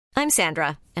I'm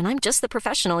Sandra, and I'm just the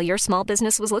professional your small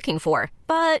business was looking for.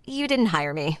 But you didn't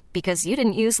hire me because you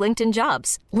didn't use LinkedIn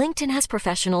Jobs. LinkedIn has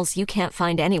professionals you can't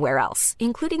find anywhere else,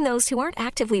 including those who aren't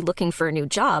actively looking for a new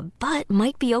job, but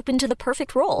might be open to the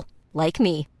perfect role, like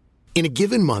me. In a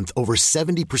given month, over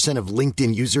 70% of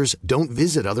LinkedIn users don't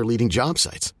visit other leading job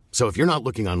sites. So if you're not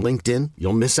looking on LinkedIn,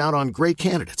 you'll miss out on great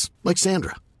candidates like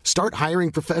Sandra. Start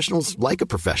hiring professionals like a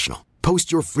professional.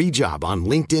 Post your free job on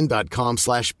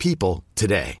linkedin.com/people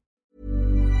today.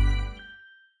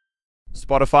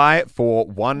 Spotify for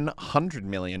 100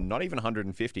 million, not even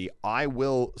 150. I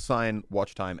will sign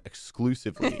watch time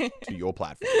exclusively to your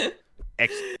platform.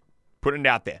 Putting it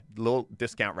out there. Little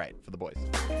discount rate for the boys.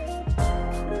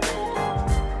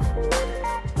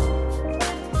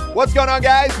 What's going on,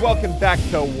 guys? Welcome back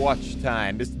to Watch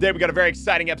Time. Today we got a very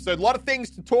exciting episode. A lot of things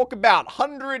to talk about.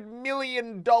 $100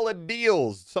 million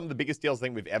deals. Some of the biggest deals I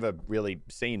think we've ever really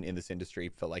seen in this industry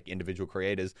for like individual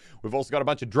creators. We've also got a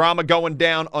bunch of drama going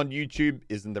down on YouTube.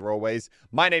 Isn't there always?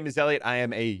 My name is Elliot. I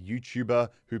am a YouTuber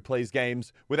who plays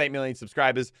games with 8 million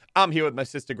subscribers. I'm here with my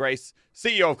sister Grace,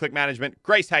 CEO of Click Management.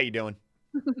 Grace, how you doing?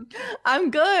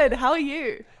 I'm good. How are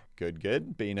you?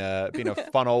 Good. Been a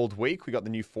fun old week. We got the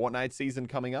new Fortnite season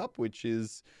coming up, which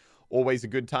is always a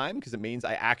good time because it means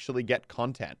I actually get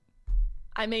content.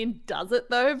 I mean, does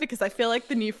it though? Because I feel like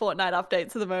the new Fortnite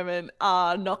updates at the moment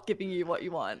are not giving you what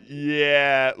you want.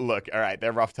 Yeah, look, all right,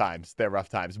 they're rough times.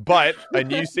 But a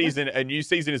new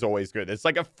season is always good. It's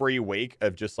like a free week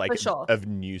of just like of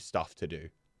new stuff to do.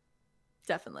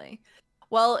 Definitely.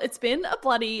 Well, it's been a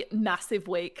bloody massive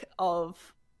week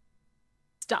of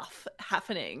stuff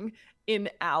happening in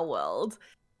our world.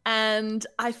 And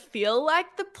I feel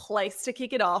like the place to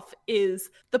kick it off is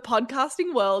the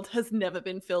podcasting world has never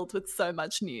been filled with so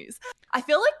much news. I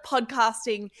feel like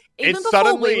podcasting, even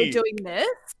before we were doing this,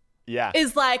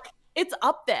 is like, it's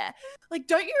up there. Like,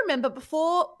 don't you remember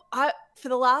before, for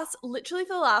the last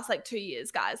like 2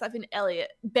 years, guys, I've been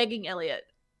begging Elliot,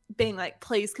 being like,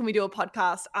 please, can we do a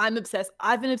podcast? I'm obsessed.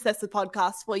 I've been obsessed with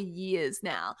podcasts for years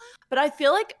now. But I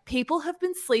feel like people have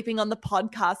been sleeping on the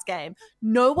podcast game.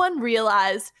 No one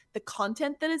realized the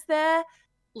content that is there,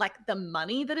 like the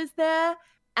money that is there.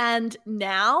 And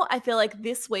now I feel like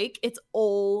this week it's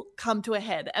all come to a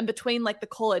head. And between like the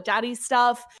Call Her Daddy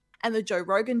stuff and the Joe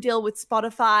Rogan deal with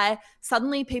Spotify,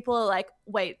 suddenly people are like,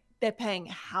 wait, they're paying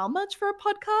how much for a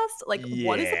podcast? Like,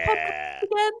 what is a podcast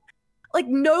again? Like,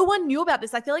 no one knew about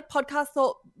this. I feel like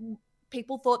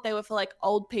people thought they were for like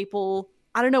old people.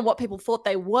 I don't know what people thought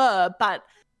they were, but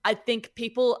I think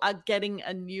people are getting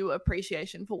a new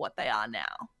appreciation for what they are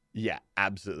now. Yeah,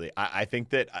 absolutely. I think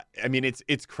that, I mean,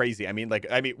 it's crazy.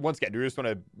 Once again, we just want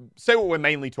to say what we're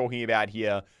mainly talking about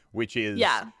here, which is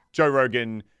Joe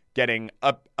Rogan getting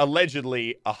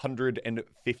allegedly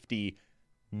 $150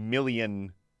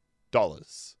 million.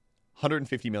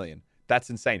 $150 million. That's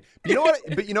insane.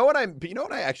 But you know what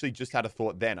I actually just had a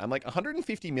thought then. I'm like,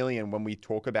 150 million when we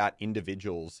talk about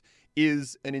individuals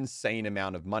is an insane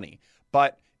amount of money.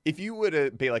 But if you were to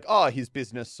be like, oh, his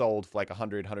business sold for like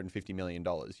 $150 million,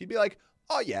 you'd be like,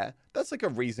 oh yeah, that's like a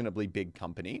reasonably big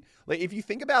company. Like if you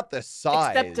think about the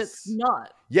size. Except it's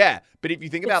not. Yeah, but if you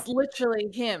think about. It's literally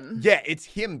him. Yeah, it's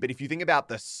him. But if you think about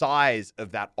the size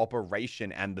of that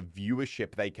operation and the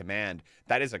viewership they command,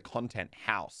 that is a content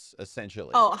house,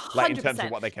 essentially. Oh, 100%. Like in terms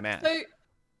of what they command. So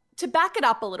to back it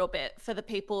up a little bit for the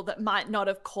people that might not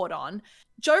have caught on,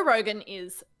 Joe Rogan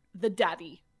is the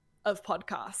daddy of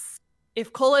podcasts.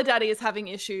 If Call Her Daddy is having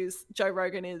issues, Joe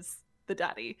Rogan is the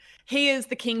daddy. He is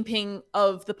the kingpin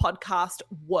of the podcast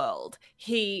world.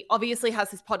 He obviously has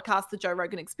his podcast, The Joe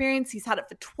Rogan Experience. He's had it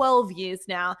for 12 years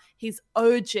now. He's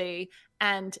OG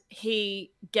and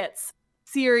he gets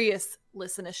serious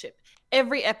listenership.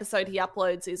 Every episode he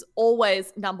uploads is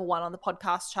always number one on the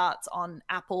podcast charts on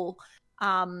Apple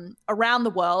around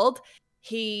the world.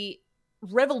 He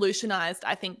revolutionized,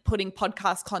 I think, putting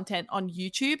podcast content on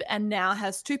YouTube and now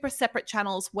has two separate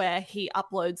channels where he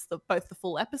uploads both the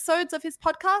full episodes of his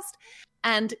podcast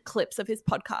and clips of his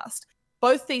podcast.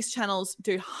 Both these channels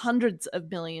do hundreds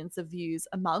of millions of views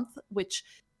a month, which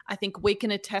I think we can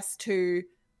attest to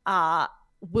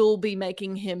will be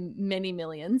making him many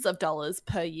millions of dollars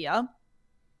per year.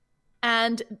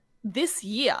 And this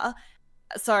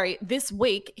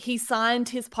week, he signed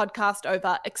his podcast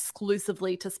over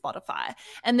exclusively to Spotify.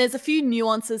 And there's a few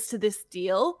nuances to this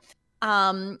deal.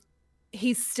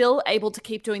 He's still able to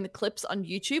keep doing the clips on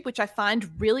YouTube, which I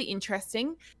find really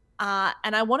interesting.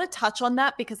 And I want to touch on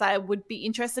that because I would be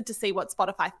interested to see what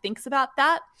Spotify thinks about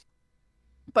that,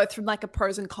 both from like a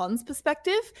pros and cons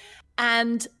perspective.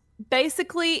 And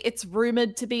basically, it's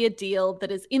rumored to be a deal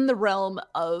that is in the realm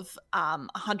of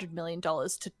 $100 million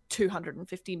to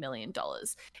 $250 million.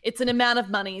 It's an amount of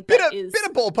money that is... Bit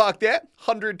of ballpark there.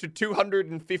 $100 to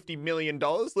 $250 million.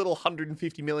 Little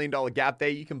 $150 million gap there.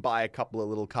 You can buy a couple of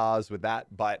little cars with that,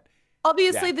 but...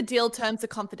 Obviously, the deal terms are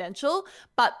confidential,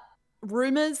 but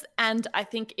rumors, and I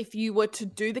think if you were to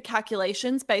do the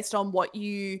calculations based on what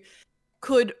you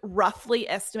could roughly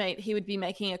estimate he would be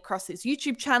making across his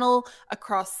YouTube channel,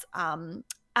 across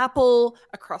Apple,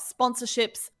 across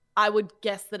sponsorships, I would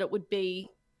guess that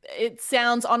it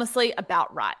sounds honestly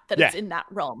about right that it's in that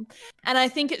realm. And I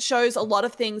think it shows a lot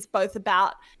of things, both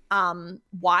about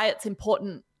why it's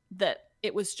important that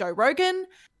it was Joe Rogan,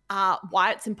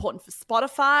 why it's important for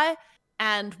Spotify,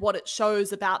 and what it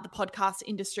shows about the podcast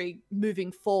industry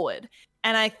moving forward.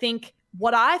 And I think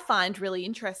what I find really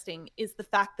interesting is the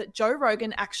fact that Joe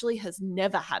Rogan actually has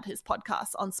never had his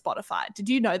podcast on Spotify. Did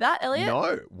you know that, Elliot?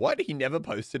 No. What? He never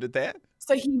posted it there?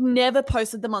 So he never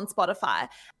posted them on Spotify.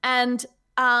 And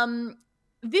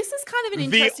this is kind of an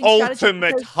interesting strategy. The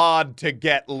ultimate hard to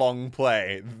get long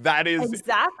play. That is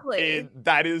exactly.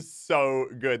 That is so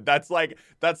good. That's like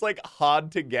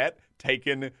hard to get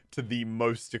taken to the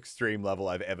most extreme level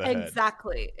I've ever heard.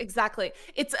 Exactly.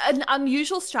 It's an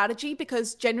unusual strategy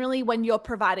because generally when you're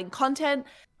providing content,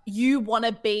 you want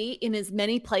to be in as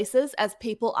many places as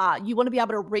people are. You want to be able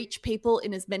to reach people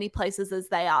in as many places as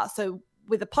they are. So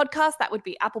with a podcast, that would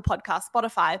be Apple Podcasts,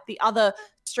 Spotify, the other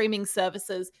streaming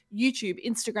services, YouTube,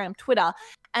 Instagram, Twitter.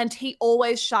 And he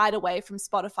always shied away from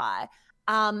Spotify.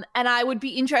 And I would be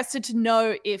interested to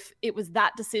know if it was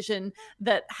that decision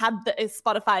that had the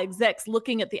Spotify execs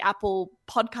looking at the Apple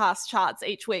podcast charts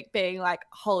each week being like,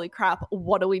 holy crap,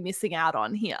 what are we missing out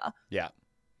on here? Yeah.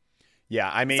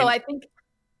 I mean, so I think...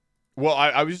 Well,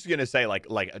 I was just going to say like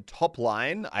a top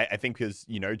line, I think is,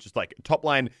 just like top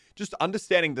line, just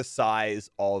understanding the size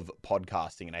of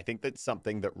podcasting. And I think that's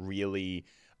something that really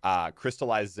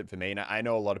crystallizes it for me. And I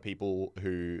know a lot of people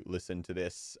who listen to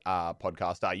this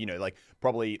podcast are, like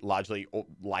probably largely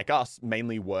like us,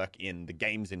 mainly work in the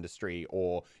games industry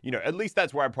or, at least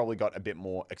that's where I probably got a bit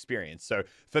more experience. So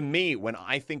for me, when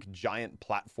I think giant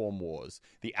platform wars,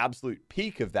 the absolute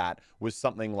peak of that was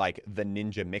something like the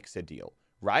Ninja Mixer deal.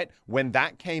 Right? When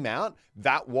that came out,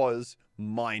 that was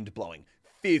mind-blowing.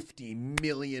 $50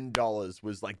 million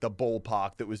was like the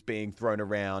ballpark that was being thrown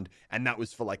around, and that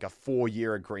was for like a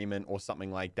 4-year agreement or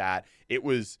something like that.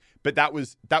 But that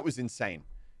was insane.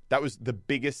 That was the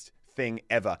biggest thing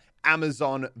ever.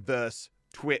 Amazon versus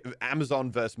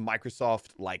Microsoft,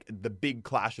 like the big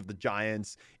clash of the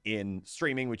giants in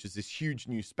streaming, which is this huge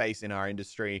new space in our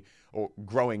industry, or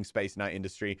growing space in our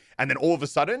industry. And then all of a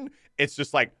sudden, it's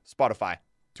just like Spotify.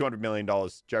 $200 million,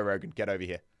 Joe Rogan, get over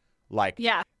here. Like,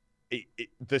 yeah,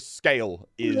 the scale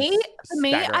is for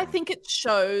me, I think it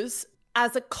shows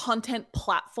as a content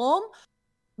platform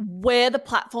where the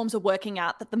platforms are working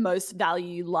out that the most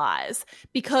value lies.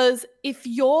 Because if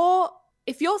you're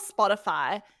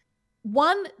Spotify,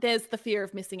 one, there's the fear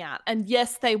of missing out. And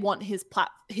yes, they want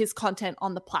his content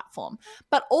on the platform.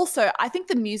 But also, I think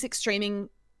the music streaming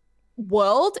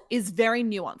world is very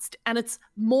nuanced, and it's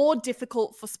more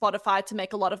difficult for Spotify to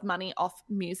make a lot of money off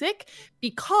music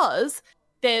because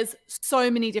there's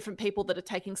so many different people that are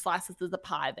taking slices of the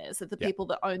pie there. So the people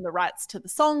that own the rights to the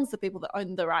songs, the people that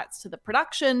own the rights to the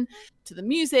production, to the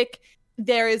music,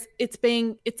 it's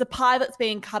a pie that's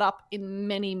being cut up in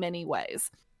many, many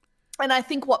ways. And I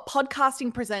think what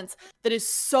podcasting presents that is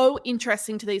so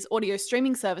interesting to these audio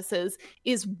streaming services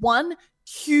is, one,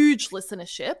 huge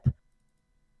listenership.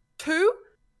 2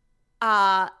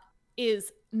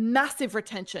 is massive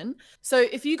retention. So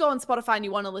if you go on Spotify and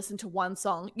you want to listen to one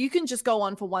song, you can just go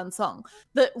on for one song.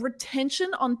 The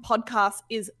retention on podcasts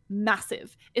is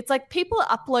massive. It's like people are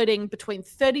uploading between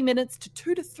 30 minutes to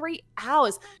 2 to 3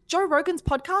 hours. Joe Rogan's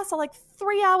podcasts are like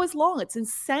 3 hours long. It's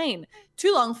insane.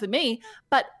 Too long for me,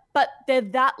 but they're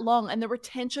that long, and the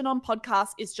retention on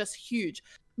podcasts is just huge.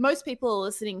 Most people are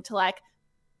listening to like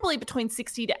probably between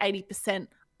 60 to 80%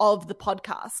 of the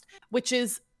podcast, which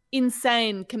is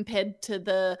insane compared to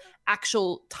the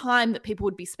actual time that people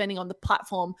would be spending on the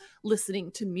platform listening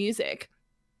to music.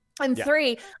 And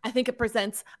 3, I think it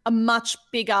presents a much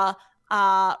bigger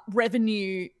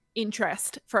revenue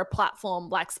interest for a platform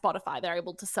like Spotify. They're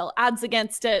able to sell ads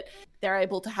against it. They're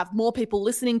able to have more people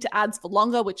listening to ads for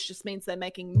longer, which just means they're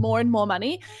making more and more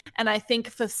money. And I think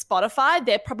for Spotify,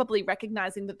 they're probably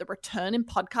recognizing that the return in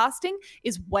podcasting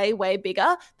is way, way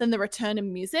bigger than the return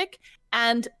in music.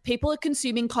 And people are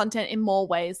consuming content in more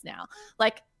ways now.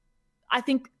 Like, I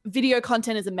think video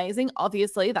content is amazing.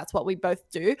 Obviously, that's what we both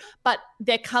do. But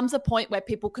there comes a point where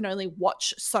people can only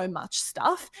watch so much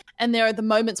stuff. And there are the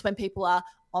moments when people are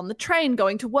on the train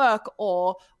going to work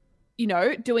or, you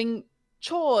know, doing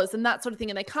chores and that sort of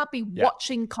thing, and they can't be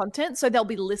watching content, so they'll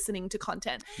be listening to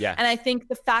content. And I think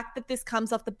the fact that this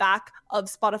comes off the back of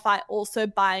Spotify also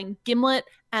buying Gimlet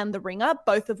and The Ringer,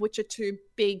 both of which are two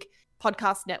big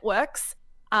podcast networks,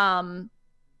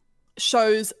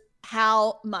 shows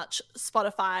how much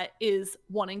Spotify is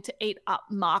wanting to eat up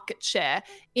market share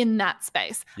in that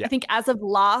space. I think as of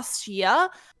last year,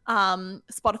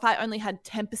 Spotify only had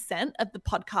 10% of the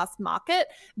podcast market.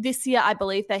 This year, I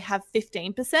believe they have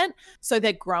 15%. So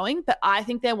they're growing, but I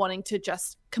think they're wanting to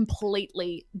just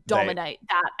completely dominate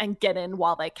that and get in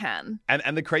while they can.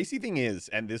 And the crazy thing is,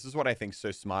 and this is what I think is so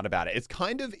smart about it, it's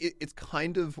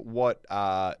kind of what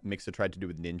Mixer tried to do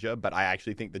with Ninja, but I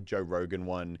actually think the Joe Rogan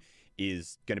one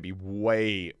is going to be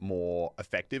way more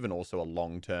effective and also a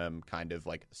long-term kind of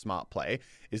like smart play,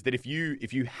 is that if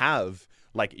you have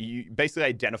like, you basically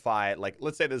identify, like,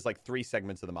 let's say there's like 3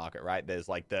 segments of the market, right? There's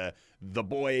like the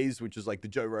boys, which is like the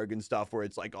Joe Rogan stuff where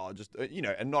it's like, oh, just, you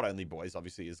know, and not only boys,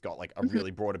 obviously, has got like a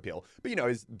really broad appeal, but you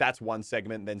know, that's one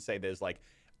segment. Then say there's like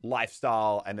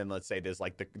lifestyle, and then let's say there's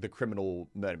like the criminal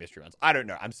murder mystery ones. I don't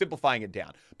know, I'm simplifying it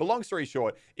down, but long story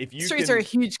short, if you mysteries are a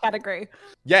huge category.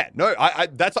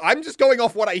 I'm just going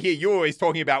off what I hear you always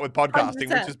talking about with podcasting,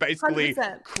 which is basically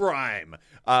 100%. crime.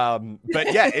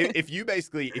 But yeah, if you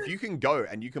can go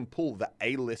and you can pull the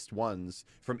A-list ones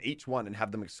from each one and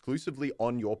have them exclusively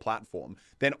on your platform,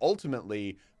 then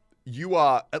ultimately you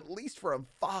are, at least for a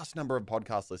vast number of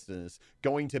podcast listeners,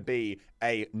 going to be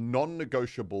a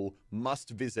non-negotiable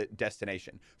must-visit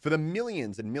destination. For the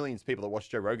millions and millions of people that watch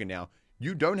Joe Rogan now,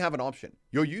 you don't have an option.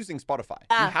 You're using Spotify.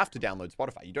 You have to download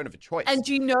Spotify. You don't have a choice. And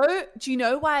do you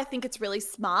know why I think it's really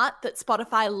smart that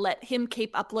Spotify let him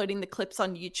keep uploading the clips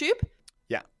on YouTube?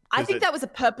 Yeah. I think that was a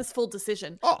purposeful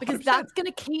decision, because 100%. that's going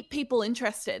to keep people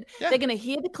interested. Yeah. They're going to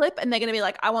hear the clip and they're going to be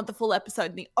like, I want the full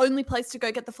episode. And the only place to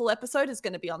go get the full episode is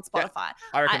going to be on Spotify. Yeah.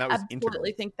 I reckon that was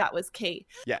absolutely think that was key.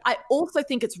 Yeah. I also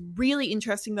think it's really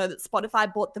interesting, though, that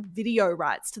Spotify bought the video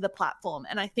rights to the platform.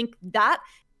 And I think that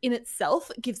in itself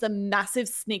gives a massive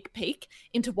sneak peek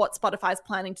into what Spotify is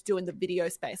planning to do in the video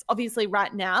space. Obviously,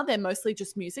 right now, they're mostly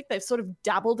just music. They've sort of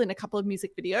dabbled in a couple of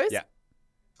music videos. Yeah.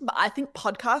 But I think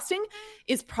podcasting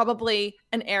is probably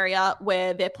an area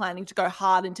where they're planning to go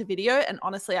hard into video. And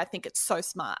honestly, I think it's so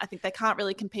smart. I think they can't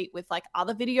really compete with like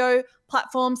other video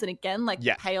platforms. And again, like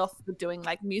the payoff for doing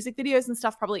like music videos and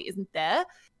stuff probably isn't there.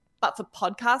 But for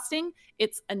podcasting,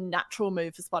 it's a natural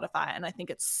move for Spotify. And I think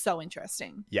it's so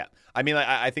interesting. Yeah. I mean,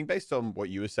 I think based on what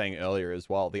you were saying earlier as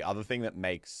well, the other thing that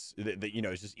makes that, you know,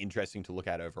 is just interesting to look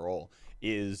at overall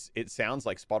is it sounds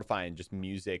like Spotify and just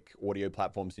music audio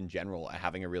platforms in general are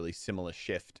having a really similar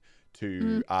shift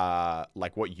to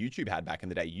like what YouTube had back in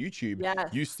the day. YouTube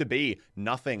used to be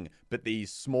nothing but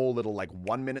these small little like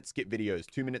 1-minute skip videos,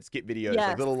 2-minute skip videos,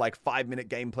 like little like 5-minute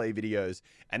gameplay videos.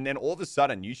 And then all of a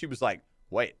sudden YouTube was like,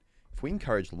 wait, if we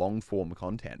encourage long form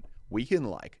content, we can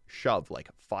like shove like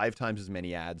 5 times as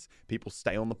many ads. People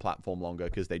stay on the platform longer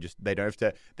because they don't have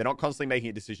to, they're not constantly making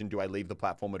a decision, do I leave the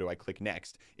platform or do I click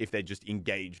next, if they're just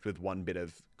engaged with one bit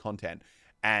of content.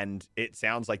 And it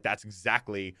sounds like that's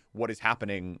exactly what is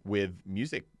happening with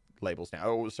music labels now.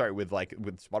 Oh, sorry, with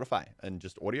Spotify and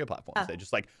just audio platforms. They're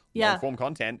just like long form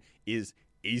content is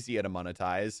easier to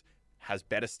monetize, has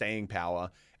better staying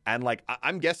power, and like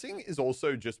I'm guessing is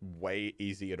also just way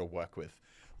easier to work with.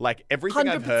 Like everything 100%.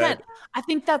 I've heard, I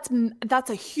think that's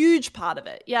a huge part of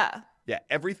it. Yeah. Yeah,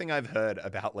 everything I've heard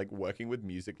about like working with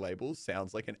music labels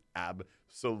sounds like an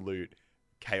absolute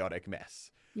chaotic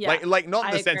mess. Yeah, like not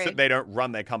in the sense that they don't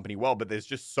run their company well, but there's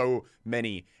just so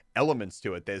many elements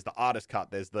to it. There's the artist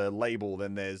cut, there's the label,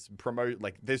 then there's promote,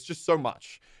 like there's just so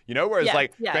much, you know, whereas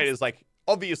creators, like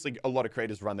obviously a lot of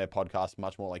creators run their podcasts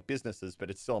much more like businesses,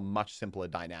 but it's still a much simpler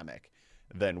dynamic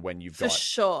than when you've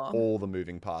got all the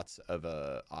moving parts of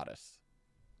a artist.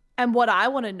 And what I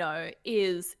want to know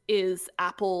is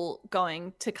Apple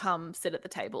going to come sit at the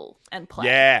table and play?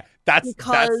 Yeah, that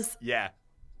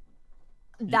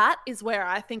is where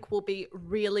I think will be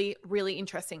really, really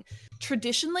interesting.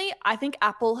 Traditionally, I think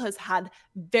Apple has had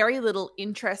very little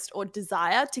interest or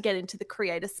desire to get into the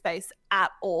creator space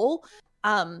at all.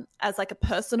 As like a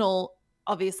personal,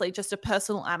 obviously just a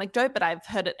personal anecdote, but I've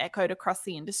heard it echoed across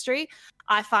the industry.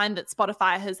 I find that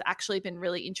Spotify has actually been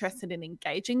really interested in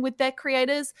engaging with their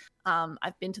creators.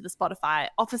 I've been to the Spotify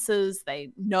offices.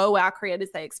 They know our creators.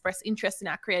 They express interest in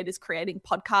our creators creating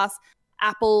podcasts.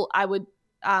 Apple, I've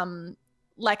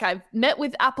met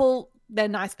with Apple they're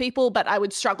nice people, but I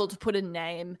would struggle to put a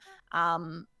name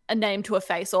to a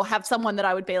face, or have someone that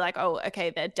I would be like, oh, okay,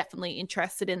 they're definitely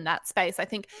interested in that space. I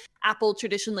think Apple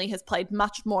traditionally has played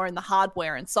much more in the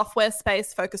hardware and software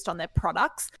space, focused on their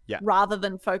products rather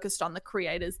than focused on the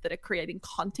creators that are creating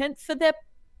content for their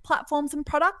platforms and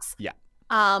products. Yeah.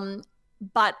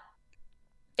 But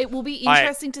it will be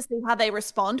interesting to see how they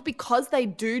respond, because they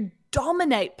do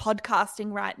dominate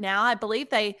podcasting right now. I believe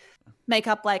they make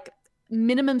up like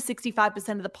minimum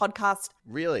 65% of the podcast.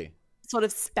 Really? Sort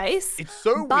of space. It's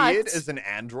so weird as an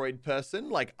Android person.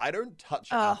 Like, I don't touch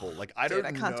Apple. Like, I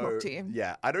can't talk to you.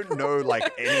 Yeah, I don't know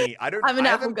like any. I'm an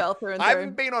Apple girl through and through. I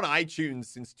haven't been on iTunes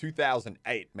since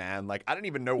 2008, man. Like, I don't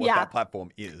even know what that platform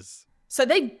is. So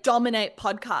they dominate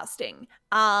podcasting.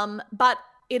 But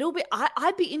it'll be.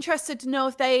 I'd be interested to know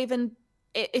if they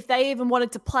even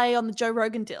wanted to play on the Joe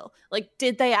Rogan deal. Like,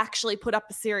 did they actually put up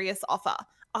a serious offer?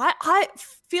 I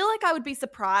feel like I would be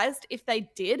surprised if they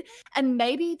did. And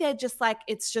maybe they're just like,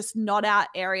 it's just not our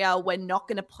area, we're not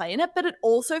going to play in it. But it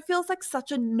also feels like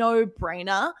such a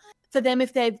no-brainer for them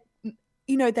if they've,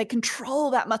 they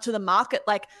control that much of the market.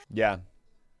 Like,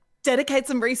 dedicate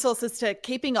some resources to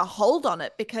keeping a hold on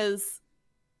it, because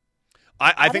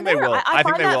I think they will. I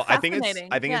think they will. I think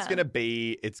it's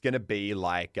gonna be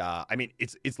like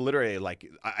it's literally like,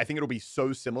 I think it'll be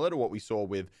so similar to what we saw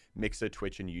with Mixer,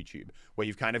 Twitch, and YouTube, where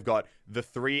you've kind of got the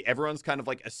three, everyone's kind of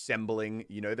like assembling,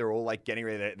 they're all like getting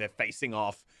ready, they're facing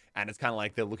off, and it's kind of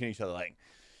like they're looking at each other like,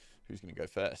 who's gonna go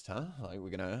first, huh? Like,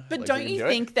 we're gonna. But don't you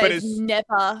think they've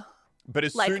never? But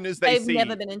as soon as they've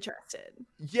never been interested.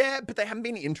 Yeah, but they haven't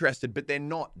been interested, but they're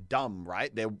not dumb, right?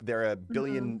 They're a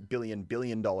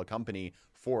billion dollar company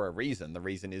for a reason. The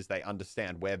reason is they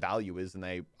understand where value is, and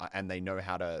they know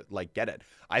how to like get it.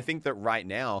 I think that right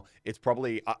now it's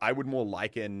probably, I would more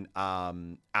liken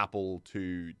Apple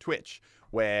to Twitch,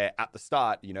 where at the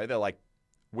start, they're like,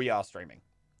 we are streaming.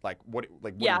 Like, what are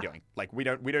you doing? Like, we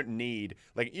don't need,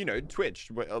 like,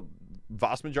 Twitch,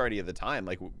 vast majority of the time,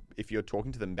 like, if you're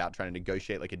talking to them about trying to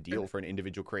negotiate like a deal for an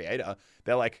individual creator,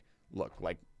 they're like, look,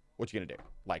 like, what you gonna do?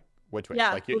 Like, we're Twitch.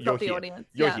 Yeah, like, you're here. the audience.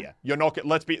 You're here. You're not,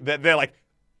 they're like,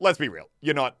 let's be real.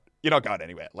 You're not going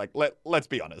anywhere. Like, let's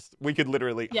be honest. We could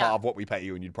literally halve what we pay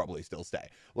you and you'd probably still stay.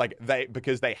 Like,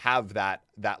 because they have that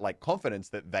like confidence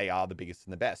that they are the biggest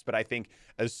and the best. But I think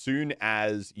as soon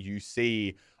as you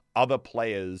see other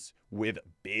players with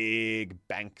big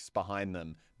banks behind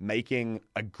them making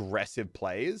aggressive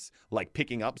plays, like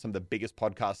picking up some of the biggest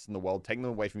podcasts in the world, taking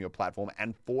them away from your platform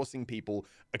and forcing people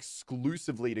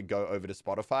exclusively to go over to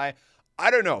Spotify,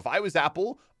 I don't know. If I was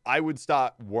Apple, I would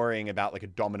start worrying about like a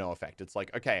domino effect. It's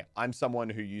like, okay, I'm someone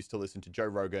who used to listen to Joe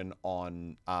Rogan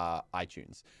on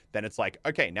iTunes. Then it's like,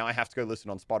 okay, now I have to go listen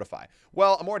on Spotify.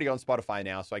 Well, I'm already on Spotify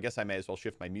now, so I guess I may as well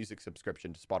shift my music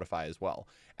subscription to Spotify as well.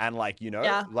 And like,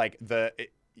 like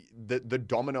the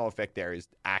domino effect there is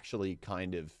actually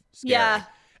kind of scary. Yeah.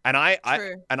 And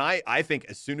I think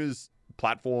as soon as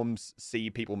platforms see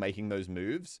people making those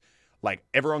moves, like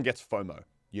everyone gets FOMO.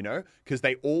 Because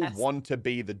they all want to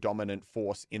be the dominant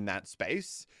force in that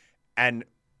space. And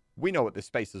we know what this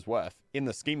space is worth. In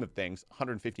the scheme of things,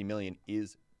 150 million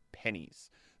is pennies.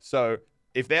 So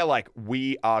if they're like,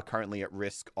 we are currently at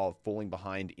risk of falling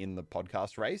behind in the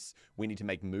podcast race, we need to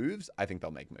make moves, I think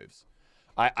they'll make moves.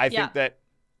 I think that,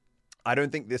 I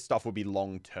don't think this stuff will be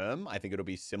long term. I think it'll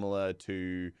be similar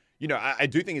to, I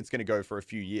do think it's going to go for a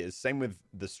few years. Same with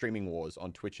the streaming wars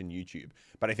on Twitch and YouTube.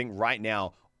 But I think right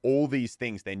now, all these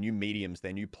things, they're new mediums,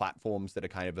 they're new platforms that are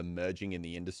kind of emerging in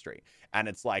the industry. And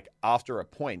it's like, after a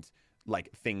point,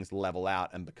 like things level out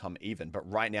and become even. But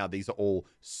right now, these are all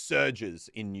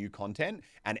surges in new content.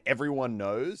 And everyone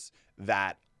knows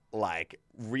that, like,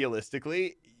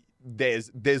 realistically,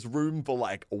 there's room for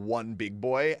like one big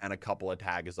boy and a couple of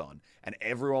taggers on. And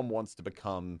everyone wants to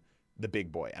become the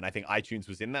big boy. And I think iTunes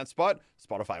was in that spot.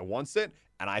 Spotify wants it.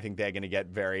 And I think they're going to get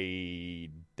very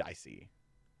dicey.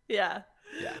 Yeah.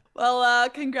 Well,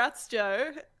 congrats,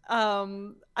 Joe.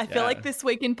 I feel like this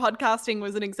week in podcasting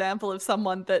was an example of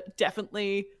someone that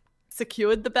definitely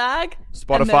secured the bag.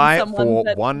 Spotify for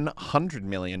 100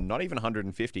 million, not even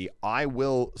 150. I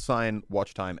will sign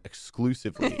Watch Time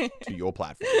exclusively to your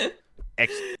platform.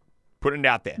 Put it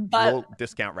out there. Little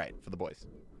discount rate for the boys.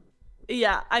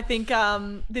 Yeah, I think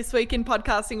this week in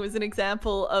podcasting was an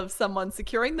example of someone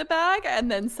securing the bag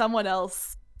and then someone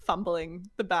else fumbling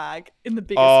the bag in the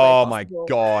biggest way possible. My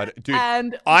God. Dude.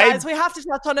 And guys, we have to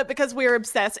touch on it because we're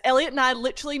obsessed. Elliot and I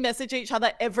literally message each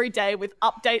other every day with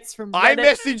updates from Reddit. I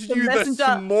messaged you Messenger.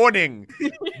 This morning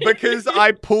because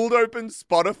I pulled open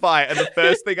Spotify and the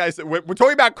first thing I said, we're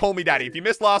talking about Call Me Daddy. If you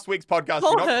missed last week's podcast,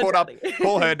 you're not caught up,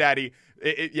 Call Her Daddy.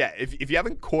 if you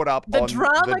haven't caught up The on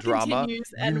drama the drama,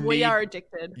 continues, and we are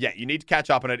addicted. Yeah, you need to catch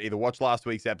up on it. Either watch last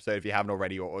week's episode if you haven't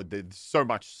already, or there's so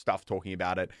much stuff talking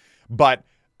about it. But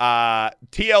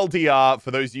TLDR, for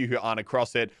those of you who aren't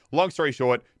across it, long story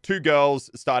short, two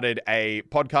girls started a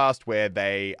podcast where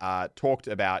they talked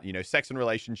about, sex and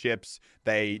relationships.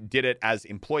 They did it as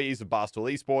employees of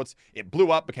Barstool Esports. It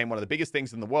blew up, became one of the biggest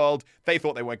things in the world. They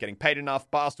thought they weren't getting paid enough.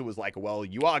 Barstool was like, well,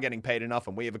 you are getting paid enough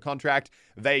and we have a contract.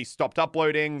 They stopped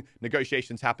uploading.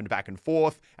 Negotiations happened back and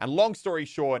forth. And long story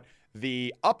short,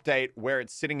 the update where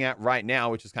it's sitting at right now,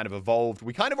 which has kind of evolved.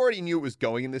 We kind of already knew it was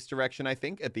going in this direction, I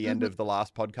think, at the end of the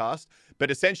last podcast.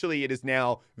 But essentially, it is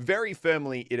now very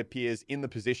firmly, it appears, in the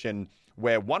position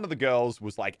where one of the girls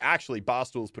was like, actually,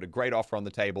 Barstool's put a great offer on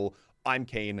the table. I'm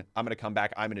keen. I'm going to come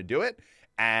back. I'm going to do it.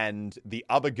 And the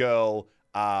other girl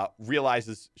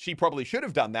realizes she probably should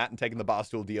have done that and taken the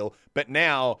Barstool deal. But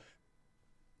now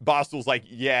Barstool's like,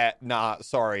 yeah, nah,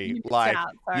 sorry.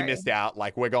 You missed out.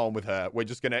 Like, we're going with her. We're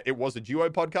just going to, it was a duo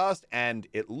podcast. And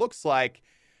it looks like,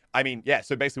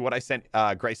 so basically what I sent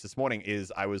Grace this morning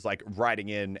is I was like writing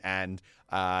in and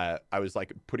I was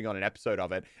like putting on an episode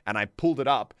of it and I pulled it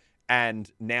up.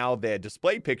 And now their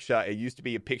display picture, it used to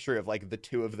be a picture of like the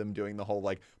two of them doing the whole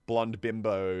like blonde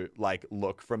bimbo like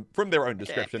look from their own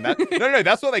description. No,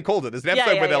 that's what they called it. There's an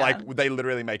episode where they're like, they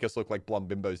literally make us look like blonde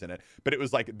bimbos in it. But it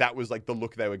was like, that was like the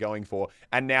look they were going for.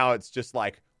 And now it's just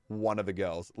like one of the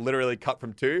girls, literally cut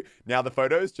from two. Now the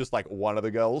photo's just like one of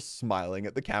the girls smiling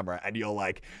at the camera. And you're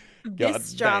like,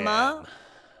 this drama,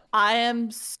 I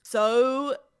am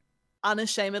so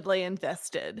unashamedly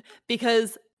invested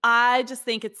because I just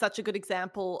think it's such a good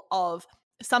example of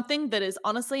something that is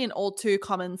honestly an all too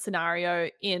common scenario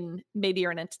in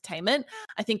media and entertainment.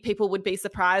 I think people would be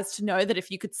surprised to know that if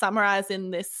you could summarize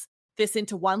in this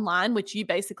into one line, which you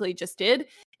basically just did,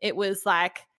 it was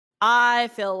like, I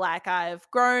feel like I've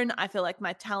grown. I feel like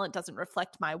my talent doesn't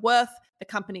reflect my worth. The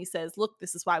company says, look,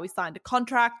 this is why we signed a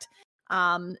contract.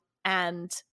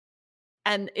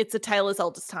 And it's a tale as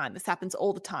old as time. This happens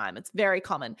all the time. It's very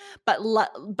common, but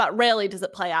rarely does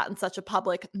it play out in such a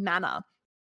public manner.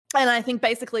 And I think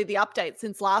basically the update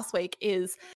since last week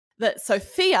is that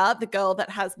Sophia, the girl that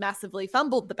has massively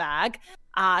fumbled the bag,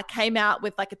 came out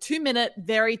with like a 2-minute,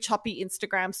 very choppy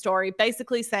Instagram story,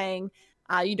 basically saying,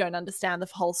 you don't understand the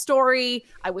whole story.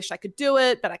 I wish I could do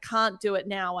it, but I can't do it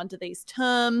now under these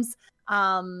terms.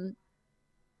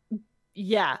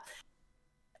 Yeah.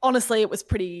 Honestly, it was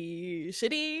pretty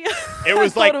shitty. It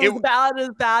was like it was about as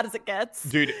bad as it gets,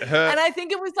 dude. And I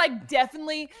think it was like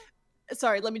definitely.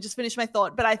 Sorry, let me just finish my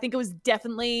thought. But I think it was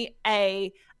definitely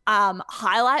a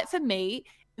highlight for me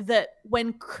that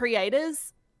when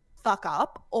creators fuck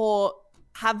up or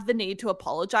have the need to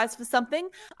apologize for something,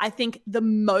 I think the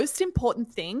most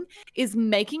important thing is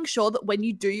making sure that when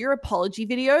you do your apology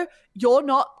video, you're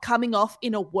not coming off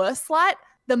in a worse light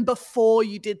than before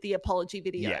you did the apology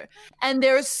video. Yeah. And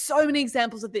there are so many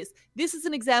examples of this. This is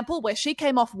an example where she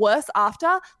came off worse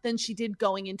after than she did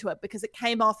going into it because it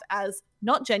came off as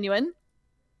not genuine.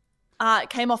 It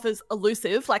came off as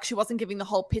elusive, like she wasn't giving the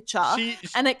whole picture.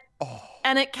 And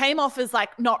it came off as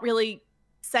like not really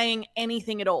saying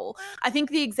anything at all. I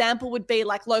think the example would be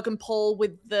like Logan Paul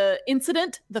with the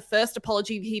incident, the first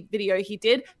apology video he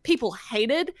did. People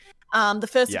hated the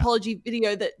first apology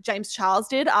video that James Charles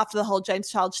did after the whole James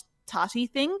Charles Tati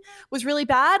thing was really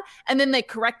bad. And then they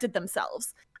corrected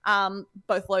themselves,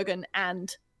 both Logan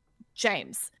and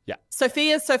James. Yeah.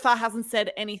 Sophia so far hasn't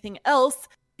said anything else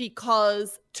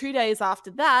because 2 days after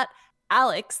that,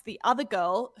 Alex, the other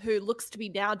girl who looks to be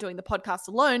now doing the podcast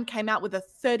alone, came out with a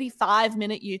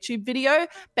 35-minute YouTube video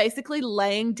basically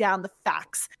laying down the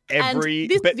facts. Every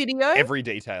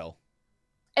detail.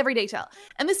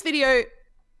 And this video,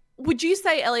 would you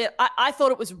say, Elliot, I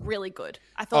thought it was really good.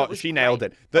 I thought it was she nailed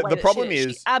it. The problem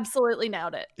is... She absolutely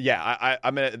nailed it. Yeah,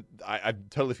 I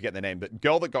totally forget the name, but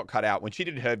girl that got cut out, when she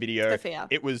did her video... Sophia.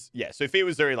 Sophia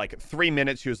was very, 3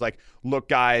 minutes. She was like, look,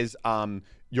 guys,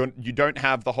 you don't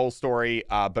have the whole story,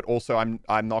 but also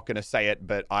I'm not going to say it,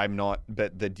 but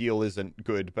the deal isn't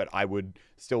good, but I would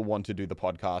still want to do the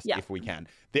podcast if we can.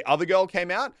 The other girl came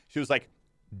out. She was like,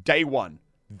 day one.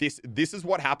 This is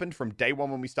what happened from day one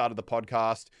when we started the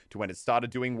podcast to when it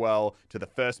started doing well, to the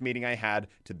first meeting I had,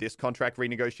 to this contract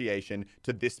renegotiation,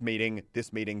 to this meeting,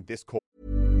 this call.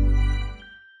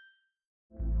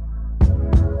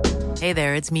 Hey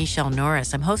there, it's Michelle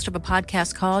Norris. I'm host of a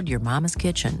podcast called Your Mama's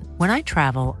Kitchen. When I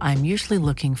travel, I'm usually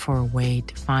looking for a way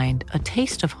to find a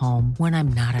taste of home when I'm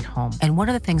not at home. And one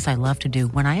of the things I love to do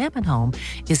when I am at home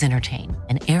is entertain.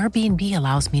 And Airbnb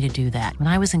allows me to do that. When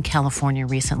I was in California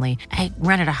recently, I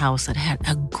rented a house that had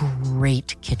a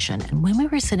great kitchen. And when we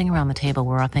were sitting around the table,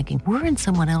 we're all thinking, we're in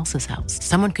someone else's house.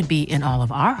 Someone could be in all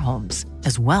of our homes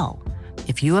as well.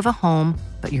 If you have a home,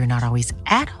 but you're not always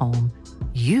at home,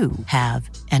 you have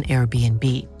an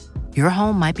Airbnb. Your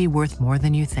home might be worth more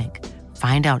than you think.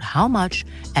 Find out how much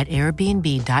at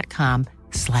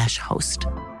airbnb.com/host.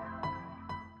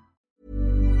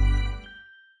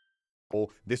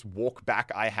 This walk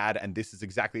back I had, and this is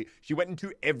exactly, she went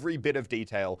into every bit of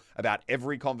detail about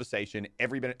every conversation,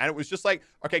 every bit, and it was just like,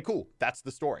 okay, cool, that's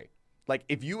the story. Like,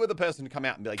 if you were the person to come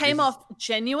out and be like, came off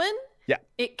genuine. Yeah.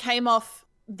 It came off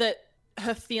that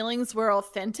her feelings were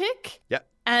authentic. Yeah.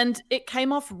 And it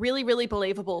came off really, really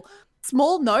believable.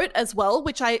 Small note as well,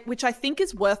 which I think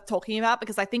is worth talking about,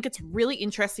 because I think it's really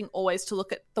interesting always to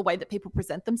look at the way that people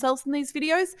present themselves in these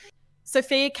videos.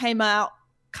 Sophia came out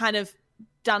kind of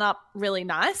done up really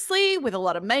nicely with a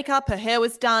lot of makeup. Her hair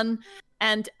was done.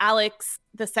 And Alex,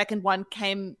 the second one,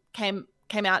 came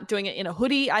out doing it in a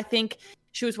hoodie. I think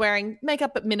she was wearing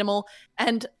makeup but minimal.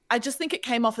 And I just think it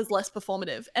came off as less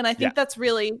performative. And I think that's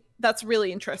really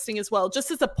interesting as well,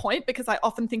 just as a point, because I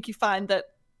often think you find that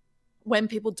when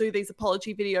people do these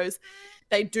apology videos,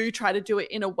 they do try to do it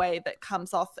in a way that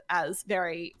comes off as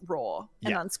very raw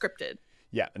and unscripted.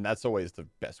 Yeah, and that's always the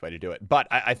best way to do it. But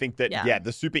I think that,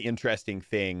 the super interesting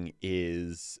thing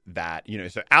is that,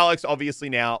 so Alex, obviously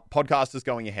now, podcast is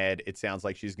going ahead. It sounds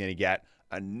like she's going to get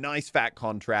a nice fat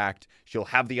contract. She'll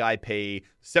have the IP,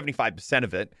 75%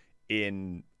 of it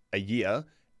in a year,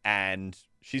 and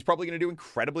she's probably going to do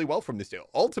incredibly well from this deal.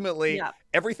 Ultimately,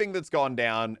 everything that's gone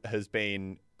down has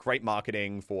been great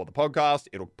marketing for the podcast.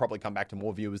 It'll probably come back to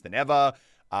more viewers than ever.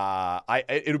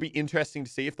 It'll be interesting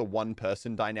to see if the one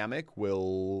person dynamic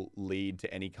will lead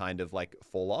to any kind of like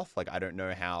fall off. Like, I don't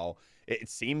know how it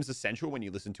seems essential when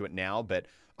you listen to it now, but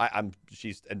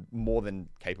she's a more than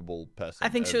capable person. I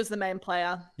think she was the main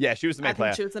player. Yeah, she was the main player.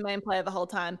 I think she was the main player the whole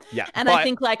time. Yeah. And I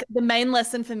think like the main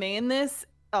lesson for me in this,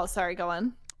 oh, sorry, go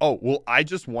on. Oh, well, I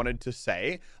just wanted to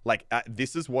say, like,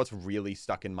 this is what's really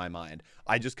stuck in my mind.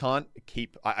 I just can't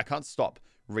I can't stop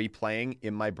replaying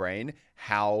in my brain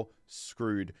how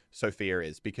screwed Sophia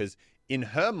is, because in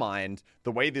her mind,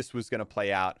 the way this was going to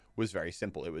play out was very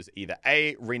simple. It was either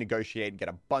A, renegotiate, get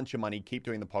a bunch of money, keep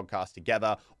doing the podcast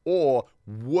together, or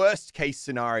worst case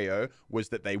scenario was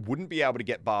that they wouldn't be able to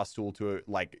get Barstool to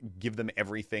like give them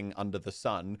everything under the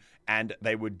sun, and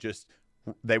they would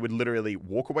literally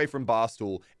walk away from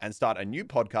Barstool and start a new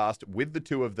podcast with the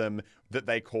two of them that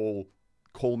they call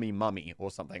Me Mummy or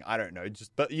something. I don't know.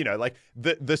 But like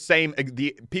the same,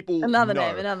 the people another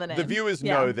know, name. The viewers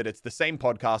know that it's the same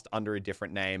podcast under a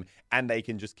different name, and they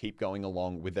can just keep going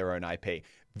along with their own IP.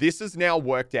 This has now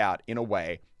worked out in a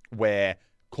way where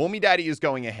Call Me Daddy is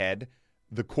going ahead.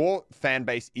 The core fan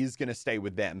base is going to stay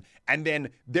with them. And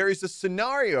then there is a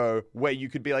scenario where you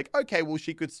could be like, okay, well,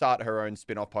 she could start her own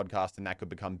spin-off podcast and that could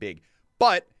become big.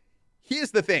 But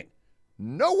here's the thing.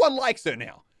 No one likes her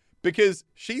now, because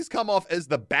she's come off as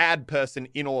the bad person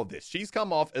in all of this. She's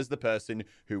come off as the person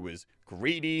who was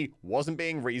greedy, wasn't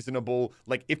being reasonable.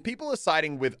 Like, if people are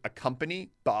siding with a company,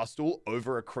 Barstool,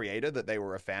 over a creator that they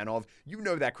were a fan of,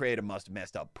 that creator must have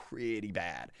messed up pretty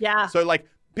bad. Yeah. So, like,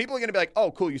 people are going to be like,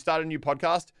 oh, cool, you started a new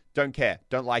podcast? Don't care.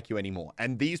 Don't like you anymore.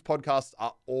 And these podcasts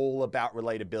are all about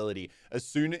relatability. As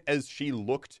soon as she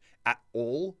looked at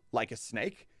all like a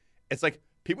snake, it's like,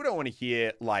 people don't want to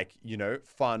hear, like,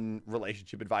 fun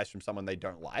relationship advice from someone they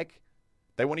don't like.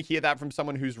 They want to hear that from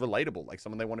someone who's relatable, like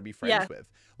someone they want to be friends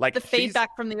with. Like, the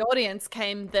feedback from the audience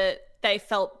came that they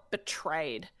felt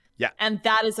betrayed. Yeah. And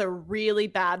that is a really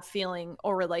bad feeling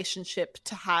or relationship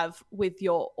to have with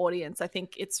your audience. I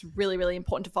think it's really, really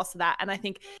important to foster that. And I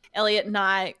think Elliot and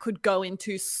I could go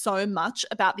into so much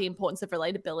about the importance of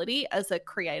relatability as a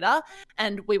creator.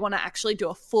 And we want to actually do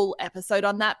a full episode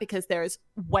on that, because there is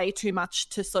way too much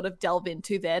to sort of delve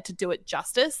into there to do it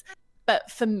justice. But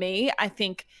for me, I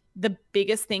think the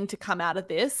biggest thing to come out of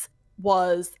this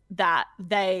was that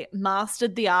they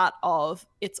mastered the art of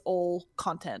it's all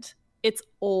content. It's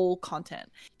all content.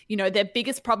 Their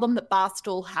biggest problem that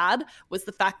Barstool had was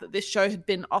the fact that this show had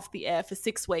been off the air for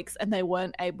 6 weeks and they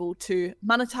weren't able to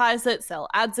monetize it, sell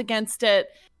ads against it,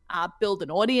 build an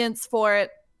audience for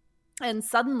it. And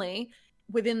suddenly,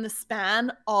 within the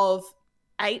span of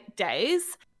 8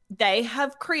 days, they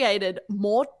have created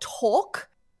more talk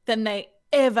than they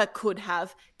ever could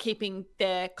have, keeping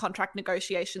their contract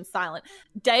negotiations silent.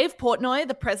 Dave Portnoy,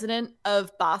 the president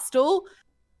of Barstool,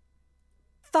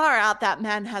 far out, that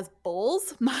man has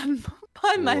balls,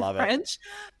 by my Love it. French.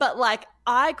 But like,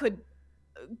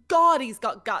 God, he's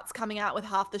got guts coming out with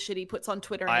half the shit he puts on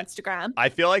Twitter and Instagram. I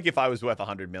feel like if I was worth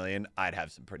 $100 million, I'd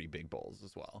have some pretty big balls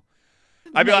as well.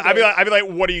 I'd be like,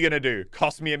 what are you gonna do?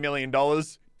 Cost me $1 million?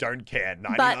 Don't care.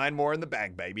 99 more in the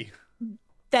bag, baby.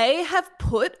 They have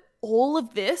put all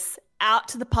of this out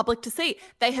to the public to see.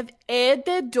 They have aired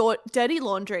their dirty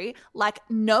laundry like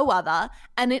no other,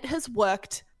 and it has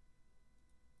worked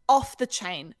off the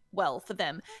chain well for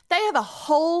them. They have a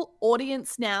whole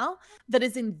audience now that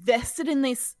is invested in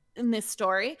this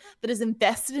story, that is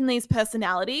invested in these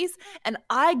personalities, and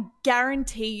I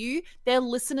guarantee you their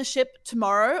listenership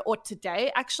tomorrow, or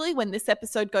today actually, when this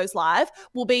episode goes live,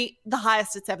 will be the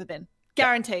highest it's ever been.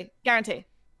 Guarantee.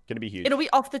 Gonna be huge. It'll be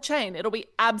off the chain. It'll be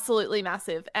absolutely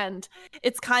massive. And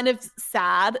it's kind of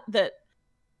sad that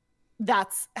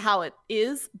that's how it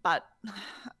is, but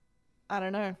I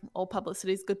don't know. All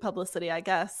publicity is good publicity, I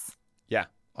guess. Yeah,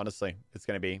 honestly, it's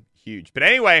going to be huge. But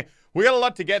anyway, we got a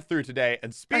lot to get through today.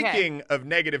 And speaking of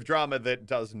negative drama that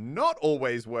does not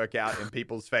always work out in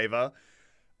people's favor,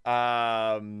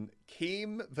 Keem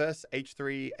versus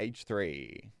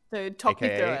H3H3. Dude, talk me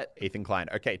through it. Ethan Klein.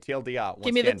 Okay, TLDR.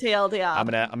 Give me the TLDR.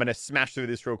 I'm gonna smash through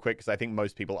this real quick because I think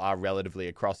most people are relatively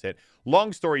across it.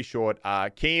 Long story short,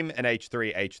 Keem and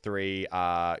H3H3.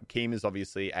 Keem is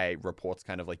obviously reports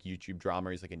kind of like YouTube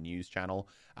drama. He's like a news channel.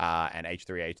 And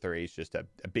H3H3 is just a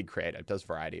big creator. Does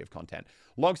variety of content.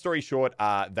 Long story short,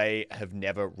 they have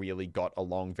never really got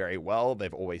along very well.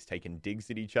 They've always taken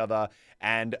digs at each other.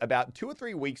 And about 2 or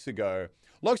 3 weeks ago,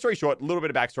 long story short, a little bit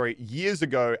of backstory. Years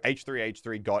ago,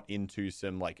 H3H3 got into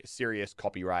some like serious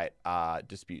copyright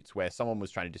disputes where someone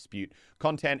was trying to dispute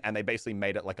content, and they basically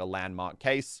made it like a landmark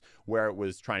case where it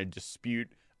was trying to dispute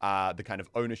the kind of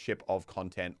ownership of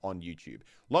content on YouTube.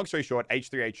 Long story short,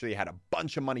 H3H3 had a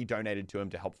bunch of money donated to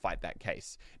him to help fight that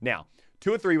case. Now,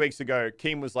 2 or 3 weeks ago,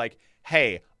 Keem was like,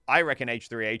 hey, I reckon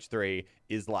H3H3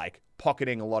 is like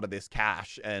pocketing a lot of this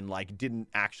cash and like didn't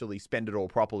actually spend it all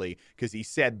properly, because he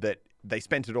said that they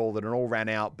spent it all, that it all ran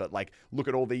out, but like, look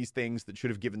at all these things that should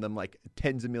have given them like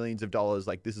tens of millions of dollars.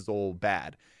 Like, this is all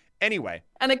bad. Anyway.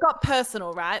 And it got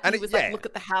personal, right? And he was like, look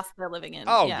at the house they're living in.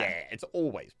 Oh, yeah. It's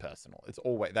always personal. It's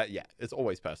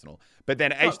always personal. But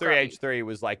then H3H3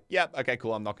 was like, yep, okay,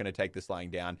 cool. I'm not going to take this lying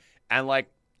down. And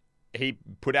like, he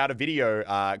put out a video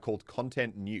called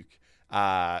Content Nuke,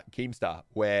 Keemstar,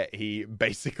 where he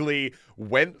basically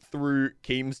went through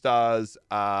Keemstar's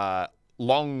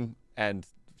long and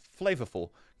flavorful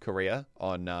career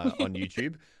on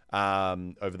YouTube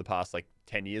over the past like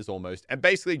 10 years almost, and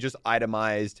basically just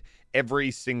itemized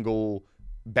every single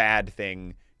bad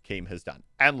thing Keem has done.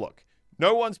 And look,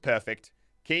 no one's perfect.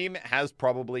 Keem has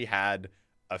probably had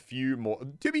a few more.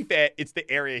 To be fair, it's the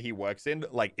area he works in.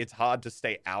 Like, it's hard to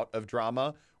stay out of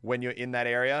drama when you're in that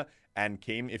area. And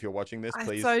Keem, if you're watching this,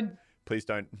 please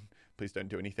don't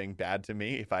do anything bad to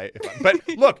me. But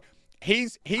look,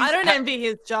 he's I don't envy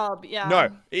his job. Yeah. No,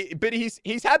 but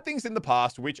he's had things in the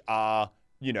past which are,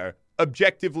 you know,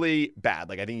 objectively bad.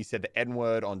 Like, I think he said the N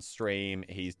word on stream.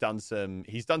 He's done some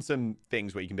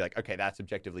things where you can be like, okay, that's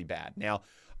objectively bad. Now,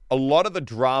 a lot of the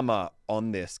drama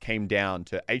on this came down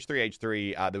to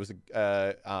H3H3. There was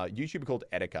a YouTuber called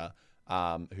Etika,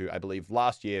 who I believe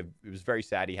last year, it was very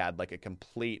sad. He had like a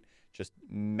complete just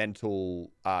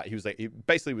mental, he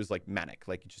basically was like manic.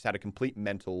 Like, he just had a complete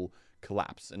mental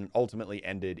collapse, and ultimately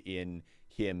ended in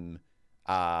him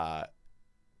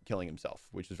killing himself,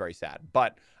 which was very sad.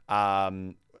 But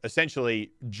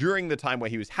essentially, during the time where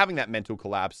he was having that mental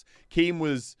collapse, Keem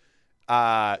was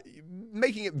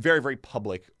making it very, very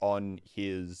public on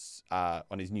his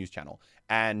news channel.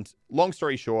 And long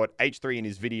story short, H3 in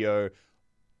his video,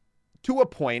 to a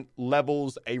point,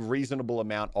 levels a reasonable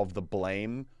amount of the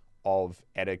blame of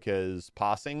Etika's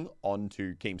passing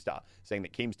onto Keemstar, saying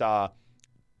that Keemstar,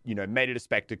 you know, made it a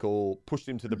spectacle, pushed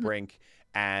him to the brink,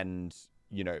 and,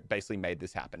 you know, basically made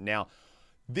this happen. Now,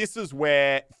 this is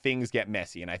where things get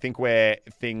messy, and I think where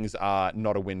things are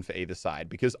not a win for either side,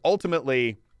 because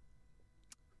ultimately,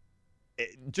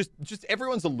 just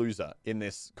everyone's a loser in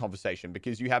this conversation,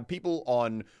 because you have people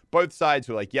on both sides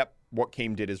who are like, yep, what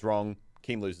Keem did is wrong.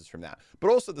 Keem loses from that.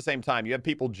 But also at the same time, you have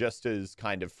people just as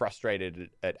kind of frustrated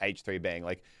at H3 being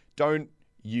like, don't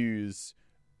use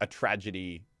a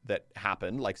tragedy that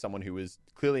happened, like someone who was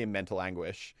clearly in mental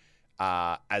anguish,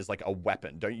 as like a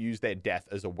weapon. Don't use their death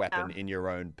as a weapon in your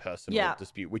own personal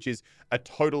dispute, which is a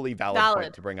totally valid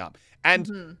point to bring up.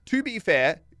 And to be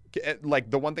fair, like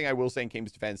the one thing I will say in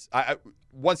Keem's defense,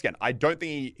 once again, I don't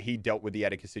think he dealt with the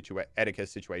Etika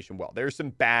situation well. There are some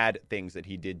bad things that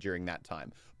he did during that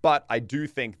time, but I do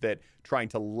think that trying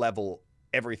to level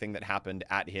everything that happened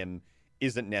at him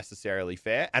isn't necessarily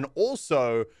fair. And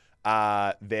also,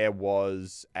 there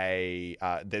was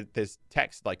there's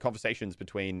text, like conversations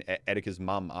between Etika's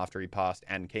mum after he passed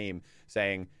and Keem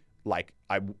saying, like,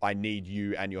 I need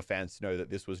you and your fans to know that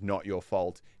this was not your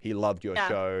fault. He loved your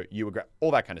show. You were great.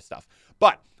 All that kind of stuff.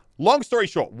 But long story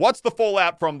short, what's the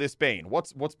fallout from this been?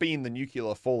 What's been the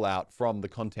nuclear fallout from the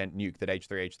content nuke that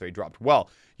H3H3 dropped? Well,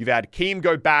 you've had Keem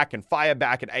go back and fire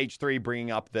back at H3, bringing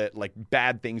up the like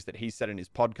bad things that he said in his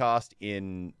podcast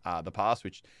in the past,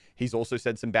 which he's also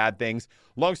said some bad things.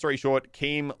 Long story short,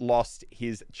 Keem lost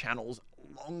his channel's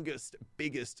longest,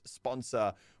 biggest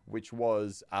sponsor, which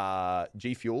was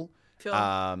G Fuel.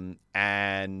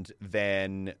 And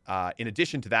then in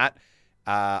addition to that,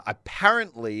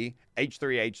 apparently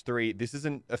H3H3, this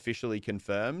isn't officially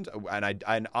confirmed,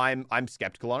 and I'm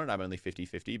skeptical on it. I'm only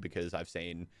 50-50 because I've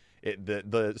seen it,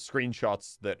 the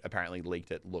screenshots that apparently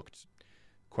leaked it looked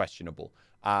questionable.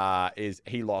 Is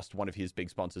he lost one of his big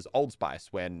sponsors, Old Spice,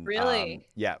 when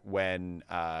when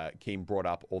Keem brought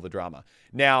up all the drama.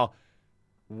 Now,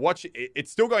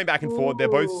 it's still going back and forth. They're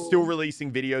both still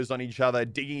releasing videos on each other,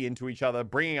 digging into each other,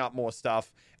 bringing up more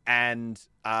stuff, and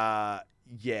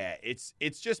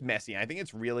it's just messy. I think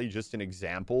it's really just an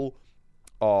example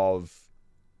of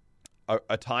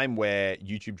a time where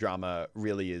YouTube drama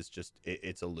really is just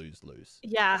it's a lose-lose.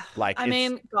 Yeah, like I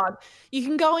mean, God, you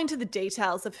can go into the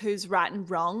details of who's right and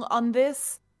wrong on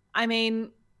this. I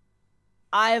mean,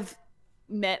 I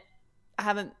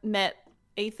haven't met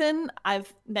Ethan.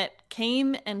 I've met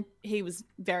Keem, and he was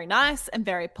very nice and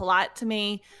very polite to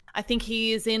me. I think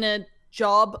he is in a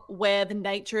job where the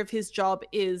nature of his job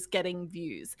is getting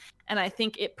views, and I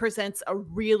think it presents a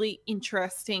really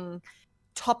interesting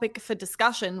topic for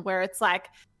discussion where it's like,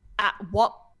 at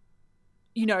what,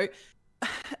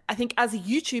 I think as a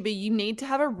YouTuber, you need to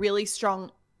have a really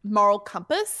strong moral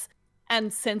compass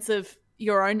and sense of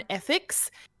your own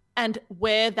ethics and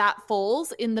where that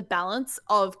falls in the balance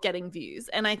of getting views.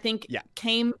 And I think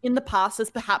Keem in the past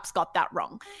has perhaps got that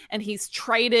wrong. And he's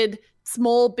traded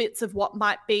small bits of what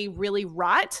might be really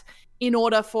right in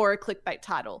order for a clickbait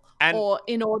title or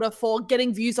in order for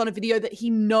getting views on a video that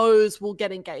he knows will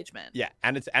get engagement. Yeah,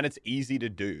 and it's easy to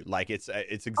do. Like it's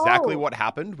exactly what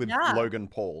happened with Logan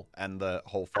Paul and the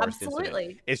whole Forest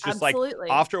incident. It's just like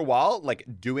after a while, like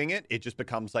doing it just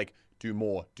becomes like do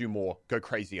more, go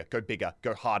crazier, go bigger,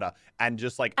 go harder, and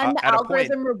just like and the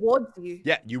algorithm rewards you.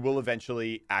 Yeah, you will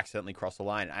eventually accidentally cross the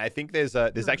line. And I think there's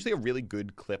actually a really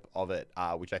good clip of it,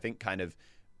 which I think kind of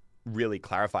really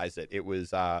clarifies it. It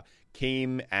was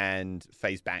Keem and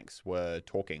FaZe Banks were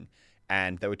talking,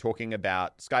 and they were talking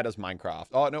about Sky Does Minecraft.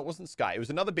 Oh, no, it wasn't Sky. It was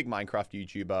another big Minecraft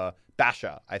YouTuber,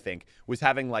 Basher, I think, was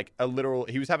having like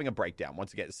he was having a breakdown.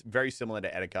 Once again, it's very similar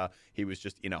to Etika. He was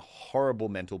just in a horrible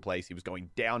mental place. He was going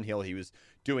downhill. He was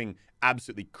doing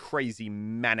absolutely crazy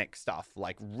manic stuff.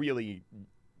 Like really,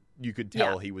 you could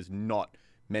tell he was not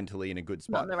mentally in a good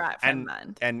spot. Not in the right frame of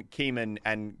mind. And Keem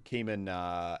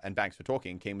and Banks were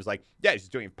talking. Keem was like, yeah, he's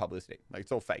just doing it for publicity. Like,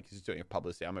 it's all fake. He's just doing it for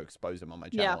publicity. I'm gonna expose him on my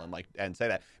channel and say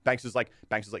that. Banks was like,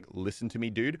 listen to me,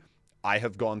 dude. I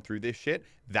have gone through this shit.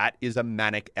 That is a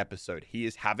manic episode. He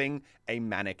is having a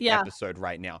manic episode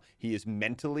right now. He is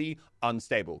mentally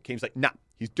unstable. Keem's like, nah,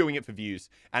 he's doing it for views.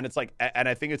 And it's like, and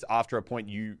I think it's after a point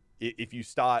if you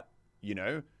start,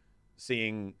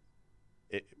 seeing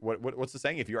what's the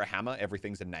saying? If you're a hammer,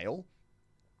 everything's a nail.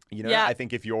 I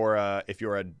think if you're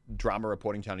a drama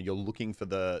reporting channel, you're looking for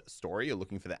the story, you're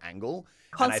looking for the angle.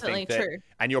 Constantly, and I think true.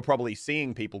 And you're probably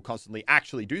seeing people constantly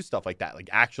actually do stuff like that, like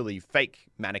actually fake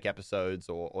manic episodes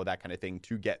or that kind of thing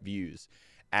to get views.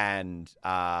 And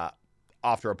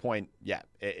after a point,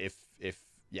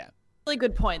 Really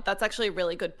good point. That's actually a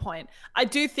really good point. I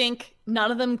do think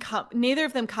neither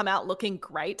of them come out looking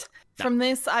great from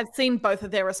this. I've seen both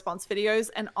of their response videos,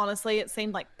 and honestly, it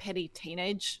seemed like petty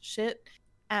teenage shit.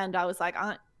 And I was like,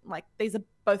 these are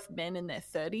both men in their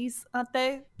 30s, aren't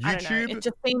they? I don't know. It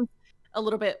just seems a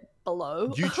little bit below.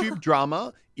 YouTube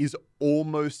drama is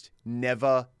almost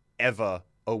never, ever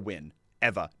a win.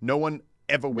 Ever. No one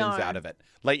ever wins out of it.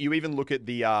 Like, you even look at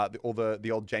the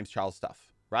old James Charles stuff.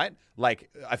 Right? Like,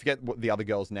 I forget what the other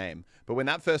girl's name, but when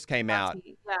that first came out,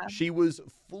 she was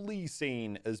fully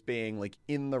seen as being like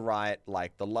in the right,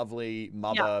 like the lovely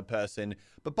mother person.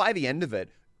 But by the end of it,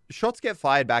 shots get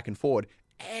fired back and forward,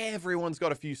 everyone's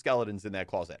got a few skeletons in their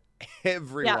closet.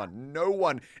 Everyone. No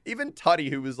one. Even Tutty,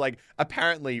 who was like,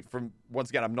 apparently from, once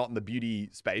again, I'm not in the beauty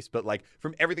space, but like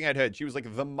from everything I'd heard, she was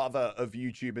like the mother of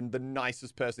YouTube and the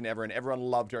nicest person ever. And everyone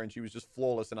loved her and she was just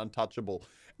flawless and untouchable.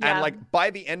 And like by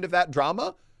the end of that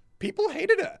drama, people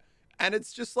hated her. And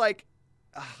it's just like,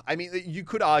 I mean, you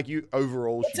could argue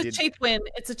overall it's a cheap win.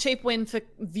 It's a cheap win for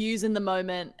views in the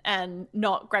moment and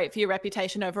not great for your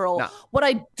reputation overall. No. What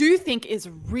I do think is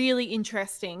really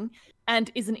interesting and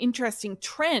is an interesting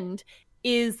trend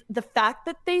is the fact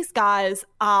that these guys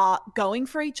are going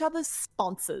for each other's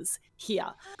sponsors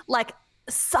here. Like,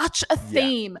 such a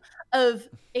theme of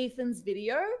Ethan's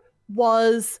video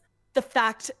was the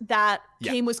fact that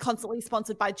Keem was constantly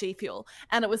sponsored by G Fuel.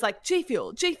 And it was like, G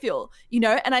Fuel, you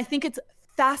know? And I think it's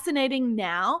fascinating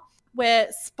now where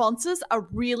sponsors are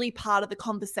really part of the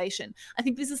conversation. I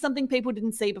think this is something people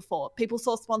didn't see before. People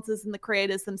saw sponsors and the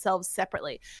creators themselves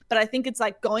separately. But I think it's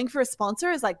like going for a sponsor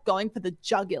is like going for the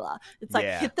jugular. It's like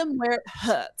hit them where it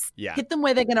hurts. Yeah. Hit them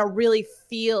where they're going to really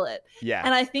feel it. Yeah.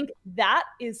 And I think that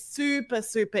is super,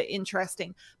 super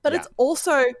interesting. But it's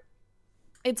also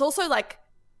like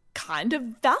kind of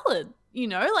valid, you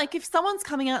know? Like if someone's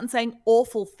coming out and saying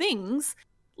awful things,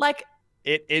 like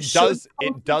it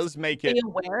does make it be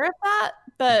aware of that,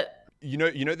 but you know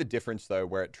the difference though,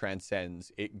 where it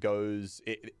transcends,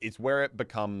 it's where it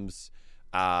becomes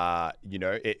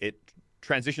it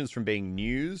transitions from being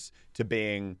news to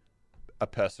being a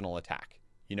personal attack.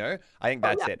 You know, I think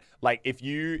that's it. Like if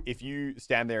you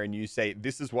stand there and you say,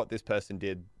 this is what this person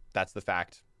did, that's the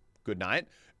fact, good night,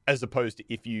 as opposed to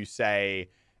if you say,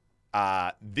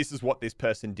 this is what this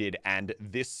person did and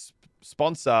this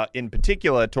sponsor in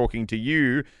particular talking to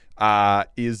you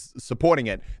is supporting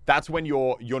it. That's when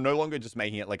you're no longer just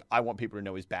making it like, I want people to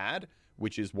know is bad,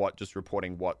 which is what just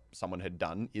reporting what someone had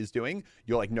done is doing.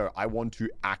 You're like, no, I want to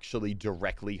actually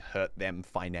directly hurt them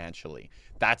financially.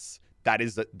 That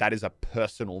is a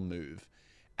personal move.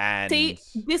 And see,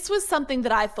 this was something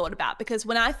that I thought about because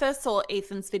when I first saw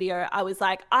Ethan's video, I was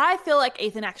like, I feel like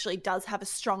Ethan actually does have a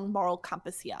strong moral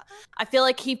compass here. I feel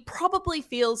like he probably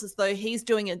feels as though he's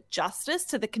doing a justice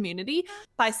to the community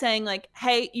by saying like,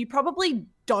 hey, you probably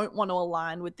don't want to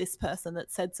align with this person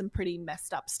that said some pretty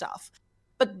messed up stuff.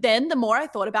 But then the more I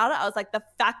thought about it, I was like, the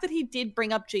fact that he did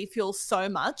bring up G Fuel so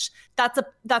much, that's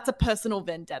a personal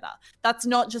vendetta. That's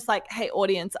not just like, hey,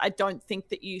 audience, I don't think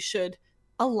that you should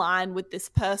align with this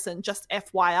person, just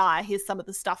FYI, here's some of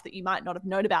the stuff that you might not have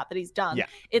known about that he's done. Yeah.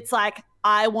 It's like,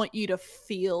 I want you to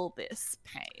feel this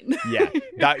pain. Yeah.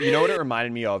 That, you know what it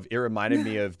reminded me of? It reminded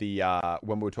me of the,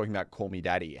 when we were talking about Call Me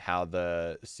Daddy, how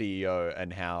the CEO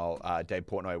and how Dave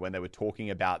Portnoy, when they were talking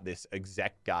about this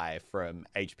exec guy from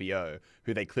HBO,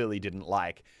 who they clearly didn't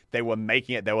like, they were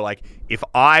making it, they were like, if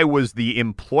I was the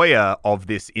employer of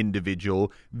this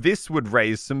individual, this would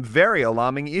raise some very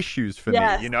alarming issues for me,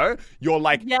 you know? You're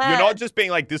like, you're not just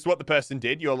being like, this is what the person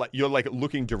did. You're like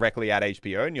looking directly at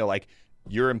HBO and you're like,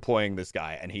 you're employing this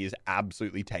guy and he is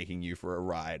absolutely taking you for a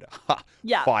ride.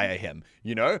 Fire him.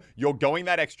 You know, you're going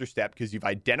that extra step because you've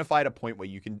identified a point where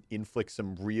you can inflict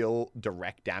some real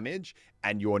direct damage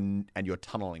and you're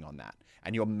tunneling on that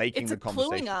and you're making the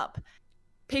conversation. Cluing up.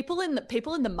 People in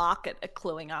the market are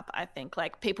cluing up, I think.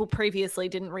 Like people previously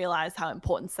didn't realize how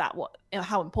important that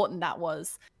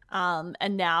was.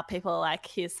 And now people are like,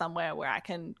 here's somewhere where I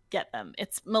can get them.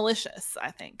 It's malicious,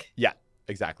 I think. Yeah,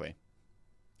 exactly.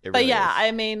 But really is.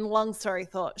 I mean, long story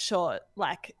short,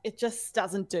 like it just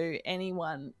doesn't do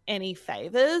anyone any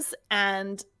favors.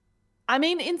 And I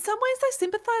mean, in some ways I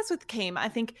sympathize with Keem. I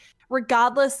think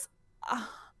regardless,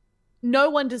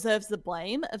 no one deserves the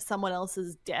blame of someone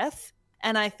else's death.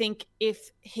 And I think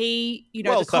if he,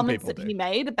 the comments that he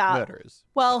made about murderers.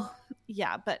 Well,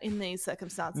 yeah, but in these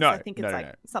circumstances, I think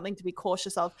it's something to be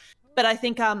cautious of. But I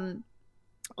think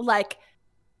like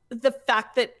the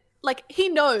fact that like he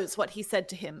knows what he said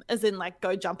to him, as in like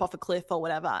go jump off a cliff or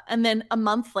whatever. And then a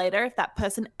month later, if that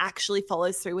person actually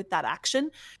follows through with that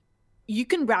action, you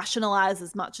can rationalize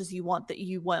as much as you want that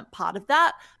you weren't part of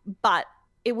that, but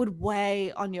it would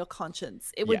weigh on your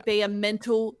conscience. It would be a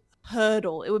mental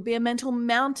hurdle. It would be a mental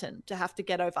mountain to have to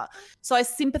get over. So I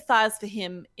sympathize for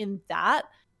him in that.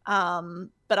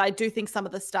 But I do think some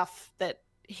of the stuff that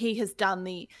he has done,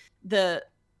 the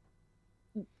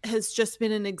has just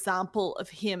been an example of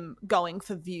him going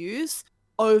for views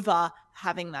over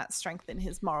having that strength in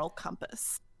his moral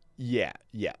compass. Yeah.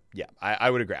 I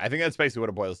would agree. I think that's basically what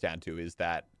it boils down to, is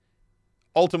that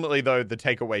ultimately, though, the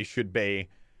takeaway should be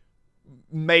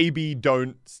maybe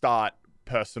don't start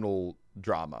personal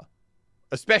drama,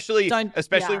 especially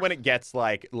when it gets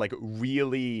like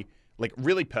really like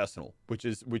really personal, which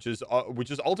is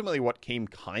ultimately what Keem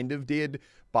kind of did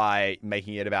by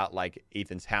making it about like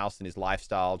Ethan's house and his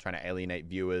lifestyle, trying to alienate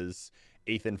viewers.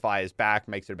 Ethan fires back,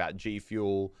 makes it about G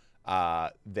Fuel.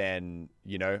 Then,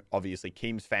 you know, obviously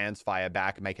Keem's fans fire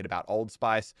back, make it about Old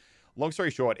Spice. Long story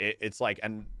short, it's like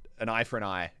an eye for an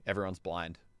eye, everyone's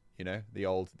blind. You know, the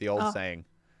old saying.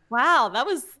 Wow, that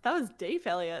was deep,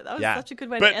 Elliot. That was such a good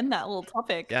way to end that little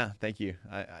topic. Yeah, thank you.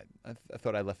 I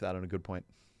thought I left that on a good point.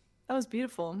 That was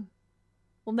beautiful.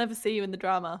 We'll never see you in the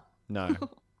drama. No.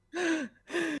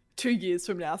 2 years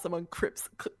from now, someone clips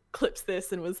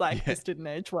this and was like, this didn't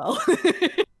age well.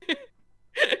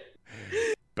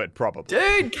 But probably.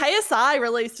 Dude, KSI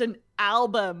released an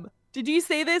album. Did you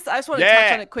see this? I just want to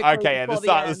touch on it quickly. Okay,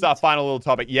 this is our final little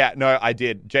topic. Yeah, no, I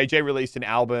did. JJ released an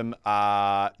album.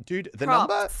 Dude,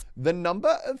 the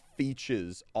number of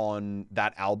features on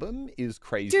that album is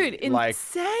crazy. Dude,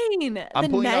 insane. I'm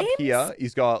pulling names? up here.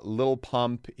 He's got Lil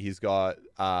Pump. He's got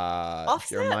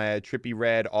Jeremiah, Trippie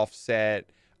Redd, Offset,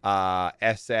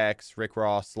 SX, Rick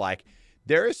Ross. Like,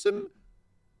 there are some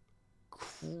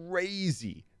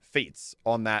crazy feats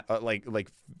on that, like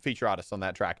feature artists on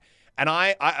that track. And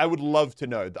I would love to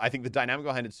know. I think the dynamic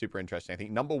behind it's super interesting. I think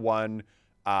number one,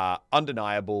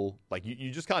 undeniable. Like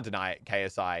you just can't deny it.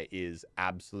 KSI is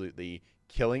absolutely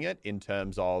killing it in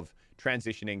terms of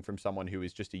transitioning from someone who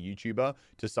is just a YouTuber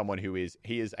to someone who is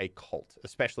a cult,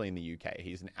 especially in the UK.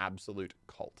 He's an absolute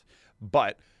cult.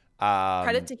 But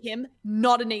credit to him,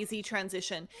 not an easy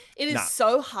transition. It is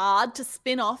so hard to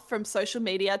spin off from social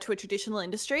media to a traditional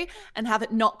industry and have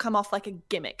it not come off like a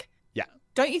gimmick. Yeah.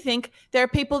 Don't you think? There are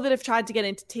people that have tried to get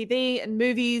into TV and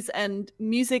movies and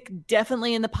music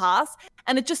definitely in the past,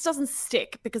 and it just doesn't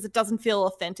stick because it doesn't feel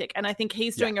authentic. And I think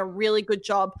he's doing a really good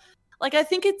job. Like, I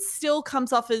think it still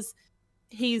comes off as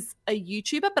he's a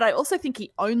YouTuber, but I also think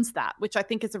he owns that, which I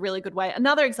think is a really good way.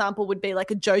 Another example would be like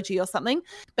a Joji or something,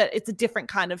 but it's a different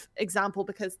kind of example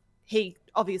because he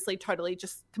obviously totally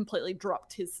just completely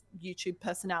dropped his YouTube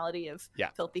personality of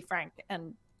Filthy Frank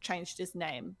and changed his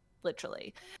name,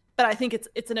 literally. But I think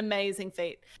it's an amazing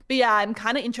feat. But yeah, I'm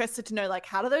kind of interested to know, like,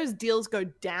 how do those deals go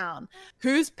down?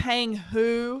 Who's paying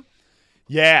who?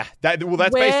 Yeah, that's Where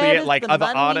basically it. Like, are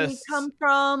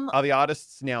the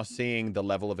artists now seeing the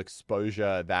level of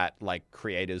exposure that like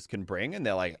creators can bring, and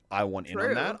they're like, I want in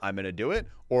on that, I'm gonna do it?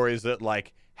 Or is it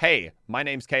like, hey, my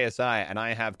name's KSI and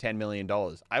I have $10 million.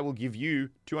 I will give you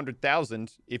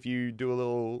 200,000 if you do a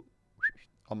little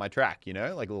on my track, you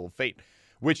know, like a little feat.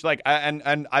 Which, like,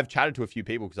 and I've chatted to a few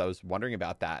people because I was wondering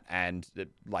about that, and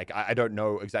like I don't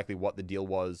know exactly what the deal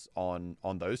was on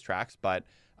those tracks, but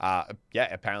yeah,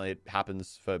 apparently it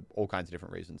happens for all kinds of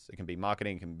different reasons. It can be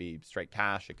marketing, it can be straight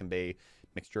cash, it can be a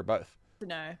mixture of both.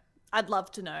 No, I'd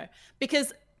love to know,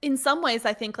 because in some ways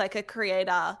I think like a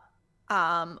creator,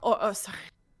 or sorry,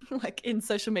 like in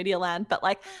social media land, but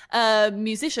like a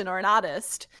musician or an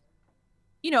artist,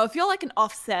 you know, if you're like an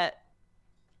Offset,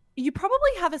 you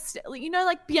probably have you know,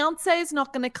 like Beyonce is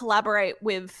not going to collaborate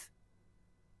with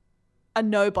a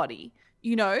nobody.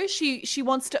 You know, she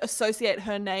wants to associate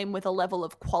her name with a level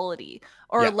of quality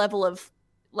or a level of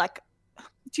like,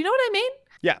 do you know what I mean?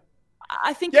 Yeah.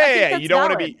 I think that's you don't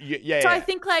want to be I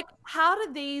think like, how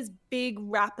do these big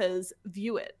rappers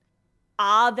view it?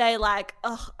 Are they like,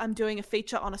 oh, I'm doing a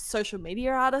feature on a social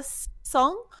media artist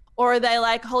song? Or are they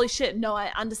like, holy shit, no,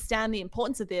 I understand the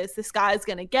importance of this. This guy is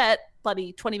going to get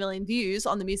bloody 20 million views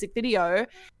on the music video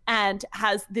and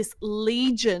has this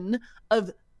legion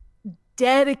of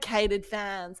dedicated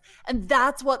fans. And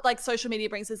that's what like social media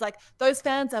brings, is like those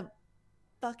fans are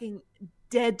fucking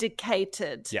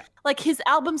dedicated. Yeah. Like his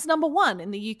album's #1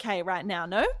 in the UK right now,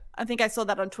 no? I think I saw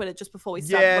that on Twitter just before we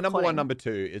started recording. #1,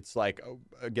 #2. It's like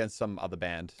against some other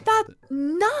band. That's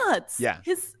nuts. Yeah.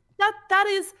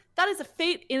 That is a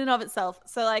feat in and of itself.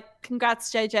 So like,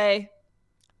 congrats, JJ.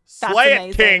 That's Slay amazing.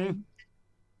 it, King.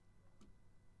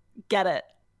 Get it.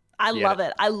 I love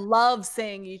it. I love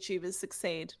seeing YouTubers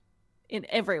succeed in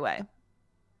every way.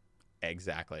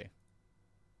 Exactly.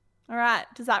 All right.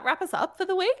 Does that wrap us up for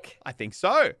the week? I think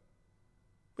so.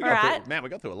 We got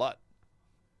through a lot.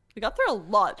 We got through a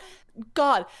lot.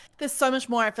 God, there's so much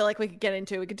more I feel like we could get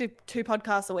into. We could do 2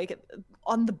 podcasts a week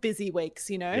on the busy weeks,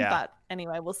 you know? Yeah. But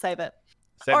anyway, we'll save it.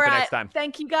 Save it for next time.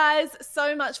 Thank you guys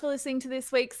so much for listening to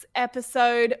this week's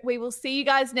episode. We will see you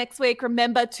guys next week.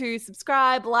 Remember to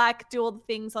subscribe, like, do all the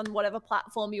things on whatever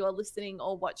platform you are listening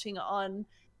or watching on,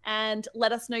 and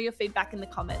let us know your feedback in the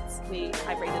comments.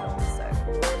 I read it all. So,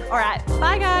 all right.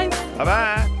 Bye, guys.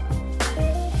 Bye-bye.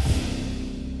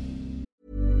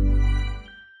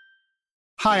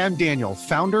 Hi, I'm Daniel,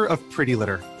 founder of Pretty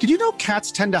Litter. Did you know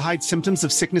cats tend to hide symptoms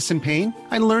of sickness and pain?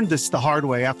 I learned this the hard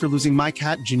way after losing my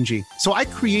cat, Gingy. So I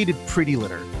created Pretty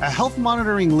Litter, a health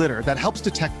monitoring litter that helps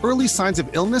detect early signs of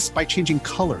illness by changing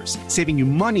colors, saving you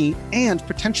money and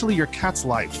potentially your cat's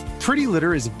life. Pretty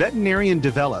Litter is veterinarian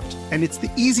developed, and it's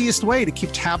the easiest way to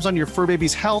keep tabs on your fur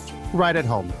baby's health right at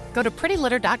home. Go to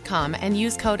prettylitter.com and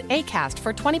use code ACAST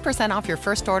for 20% off your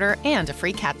first order and a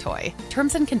free cat toy.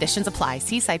 Terms and conditions apply.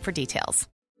 See site for details.